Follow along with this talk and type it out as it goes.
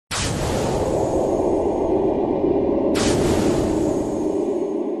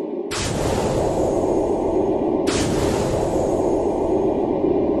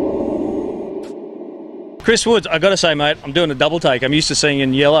Chris Woods, I got to say, mate, I'm doing a double take. I'm used to seeing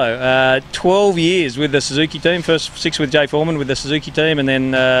in yellow. 12 years with the Suzuki team. First 6 with Jay Foreman with the Suzuki team, and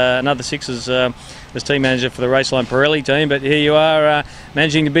then another 6 as team manager for the Raceline Pirelli team. But here you are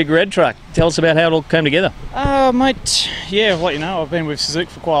managing the big red truck. Tell us about how it all came together. Mate, yeah, I'll let you know, I've been with Suzuki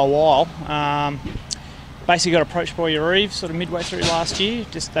for quite a while. Basically got approached by Yariv sort of midway through last year.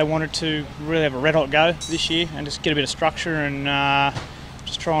 Just they wanted to really have a red hot go this year and just get a bit of structure and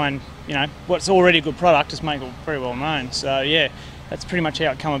just try and, you know, what's already a good product, just make it very well known. So yeah, that's pretty much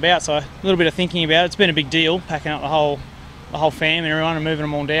how it come about. So a little bit of thinking about it. It's been a big deal, packing up the whole fam and everyone and moving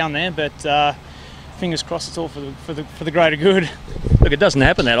them all down there. But fingers crossed, it's all for the greater good. Look, it doesn't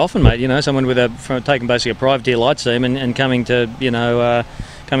happen that often, mate. You know, someone from taking basically a privateer lights team and coming to, you know,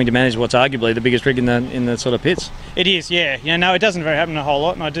 coming to manage what's arguably the biggest rig in the sort of pits. It is, yeah. Yeah, no, it doesn't very happen a whole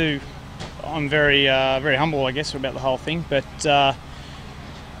lot, and I'm very very humble, I guess, about the whole thing. But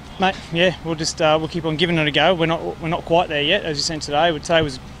mate, yeah, we'll keep on giving it a go. We're not quite there yet, as you said today. I would say it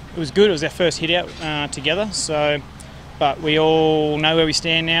was good. It was our first hit out together. So, but we all know where we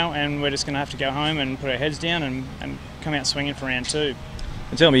stand now, and we're just going to have to go home and put our heads down and come out swinging for round 2.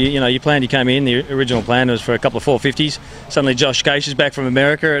 And tell me, you know, you came in, the original plan was for a couple of 450s. Suddenly Josh Case is back from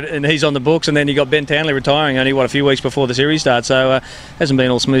America and he's on the books, and then you got Ben Townley retiring only, a few weeks before the series starts. So hasn't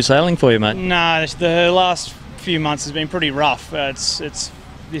been all smooth sailing for you, mate. No, the last few months has been pretty rough. It's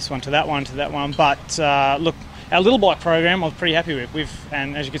this one to that one to that one. But look, our little bike program I was pretty happy with.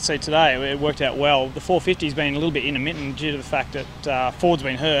 And as you could see today, it worked out well. The 450's been a little bit intermittent due to the fact that Ford's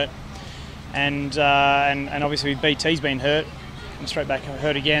been hurt, and obviously BT's been hurt. Straight back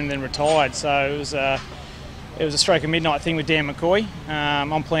hurt again, then retired. So it was a stroke of midnight thing with Dan McCoy.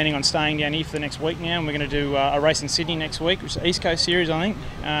 I'm planning on staying down here for the next week now, and we're going to do a race in Sydney next week, which is the East Coast Series, I think.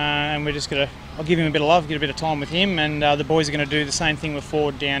 And we're just going to, I'll give him a bit of love, get a bit of time with him, and the boys are going to do the same thing with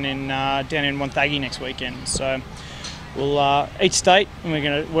Ford down in Wonthaggi next weekend. So we'll each state, and we're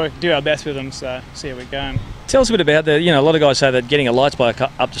going to do our best with them. So see how we go. Tell us a bit about a lot of guys say that getting a lights bike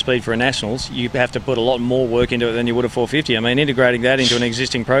up to speed for a Nationals, you have to put a lot more work into it than you would a 450. I mean, integrating that into an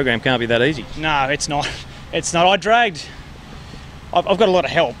existing program can't be that easy. No, it's not. It's not. I've got a lot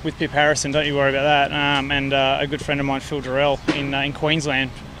of help with Pip Harrison, don't you worry about that, and a good friend of mine, Phil Durrell, in Queensland.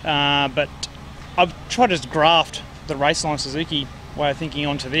 But I've tried to graft the Raceline Suzuki way of thinking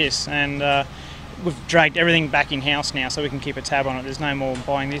onto this, and we've dragged everything back in-house now so we can keep a tab on it. There's no more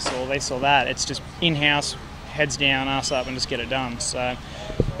buying this or this or that. It's just in-house, heads down, ass up, and just get it done. So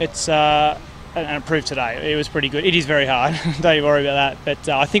it's and it proved today. It was pretty good. It is very hard, don't you worry about that. But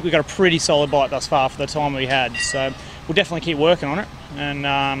I think we've got a pretty solid bike thus far for the time we had. So we'll definitely keep working on it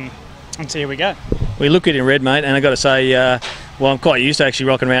and see how we go. We look at it in red, mate, and I've got to say, well, I'm quite used to actually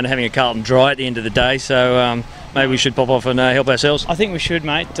rocking around and having a Carlton dry at the end of the day. So maybe we should pop off and help ourselves. I think we should,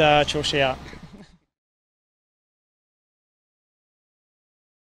 mate. Chill out.